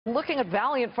Looking at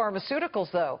Valeant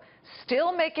Pharmaceuticals, though,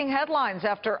 still making headlines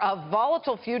after a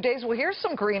volatile few days. Well, here's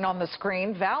some green on the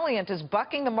screen. Valeant is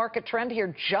bucking the market trend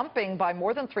here, jumping by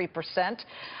more than 3%.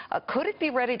 Could it be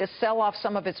ready to sell off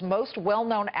some of its most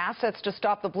well-known assets to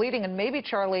stop the bleeding? And maybe,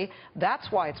 Charlie,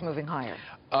 that's why it's moving higher.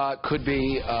 Could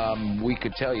be. We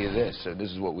could tell you this.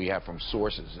 This is what we have from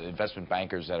sources, investment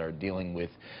bankers that are dealing with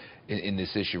in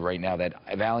this issue right now, that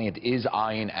Valeant is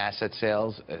eyeing asset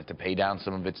sales to pay down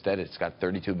some of its debt. It's got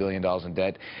 $32 billion in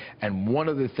debt. And one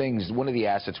of the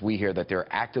assets we hear that they're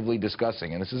actively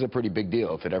discussing, and this is a pretty big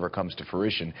deal if it ever comes to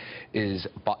fruition, is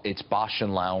its Bausch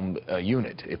and Lomb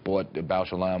unit. It bought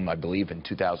Bausch and Lomb, I believe, in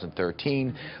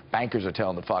 2013. Bankers are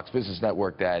telling the Fox Business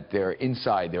Network that they're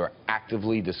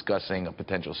actively discussing a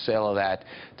potential sale of that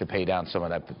to pay down some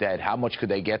of that debt. How much could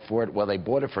they get for it? Well, they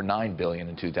bought it for $9 billion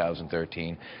in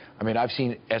 2013. I mean, I've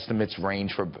seen estimates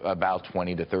range for about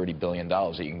 $20 to $30 billion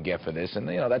that you can get for this, and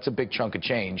that's a big chunk of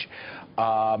change.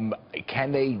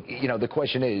 Can they? The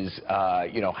question is,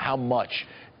 how much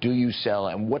do you sell,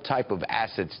 and what type of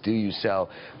assets do you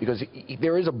sell? Because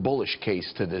there is a bullish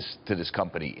case to this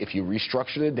company. If you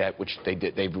restructure the debt, which they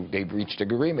did, they've reached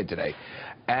an agreement today,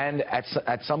 and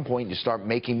at some point you start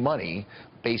making money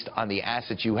based on the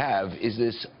assets you have.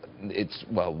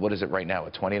 Well, what is it right now?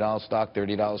 A $20 stock,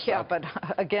 $30 stock? Yeah, but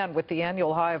again, with the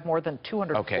annual high of more than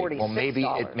 $246. Okay, well maybe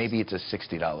it's a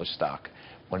 $60 stock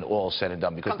when all is said and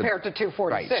done, because compared to $246.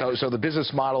 Right. So the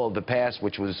business model of the past,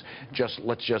 which was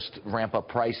let's just ramp up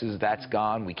prices, that's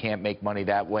gone. We can't make money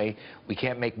that way. We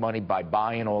can't make money by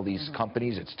buying all these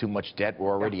companies. It's too much debt. We're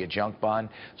already a junk bond.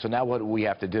 So now what do we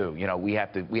have to do? We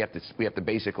have to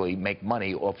basically make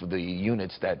money off of the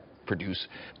units that produce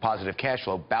positive cash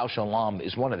flow. Bausch and Lomb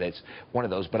is one of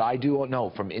those, but I do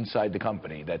know from inside the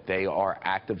company that they are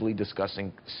actively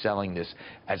discussing selling this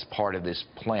as part of this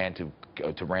plan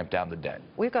to ramp down the debt.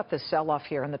 We've got this sell-off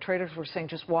here, and the traders were saying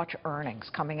just watch earnings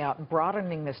coming out and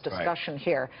broadening this discussion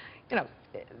here.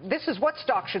 This is what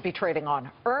stocks should be trading on: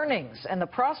 earnings and the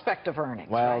prospect of earnings.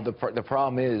 Well, the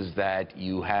problem is that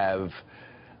you have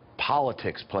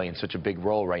politics playing such a big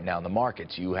role right now in the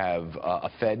markets. You have a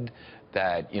Fed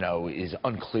that is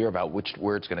unclear about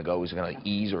where it's going to go. Is it going to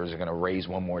ease, or is it going to raise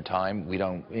one more time? We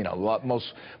don't.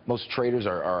 Most traders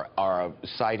are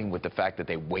siding with the fact that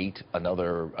they wait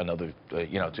another.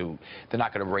 They're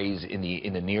not going to raise in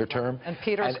the near term. And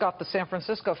Peter's got the San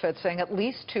Francisco Fed saying at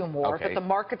least 2 more, but the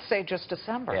markets say just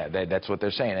December. Yeah, that's what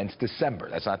they're saying, and it's December.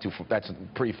 That's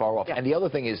pretty far off. Yeah. And the other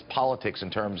thing is politics in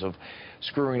terms of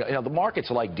screwing. The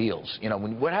markets are like deals.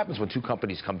 What happens when two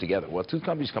companies come together? Well, if two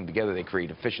companies come together, they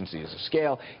create efficiency as a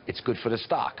scale. It's good for the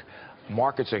stock.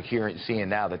 Markets are seeing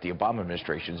now that the Obama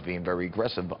administration is being very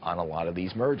aggressive on a lot of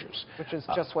these mergers. Which is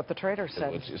just what the traders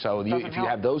said. So if you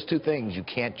have those two things, you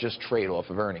can't just trade off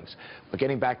of earnings. But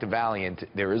getting back to Valeant,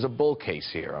 there is a bull case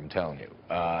here, I'm telling you.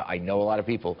 I know a lot of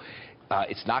people.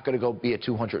 It's not going to go be a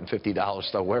 $250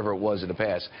 stock, wherever it was in the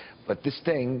past. But this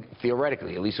thing,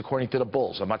 theoretically, at least according to the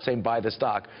bulls, I'm not saying buy the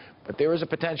stock, but there is a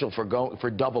potential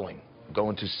for doubling,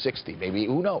 going to 60, maybe,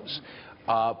 who knows.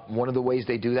 One of the ways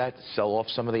they do that, sell off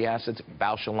some of the assets.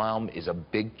 Bausch and Lomb is a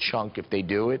big chunk if they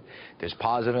do it. There's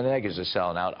positive and negatives of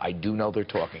selling out. I do know they're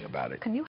talking about it. Can you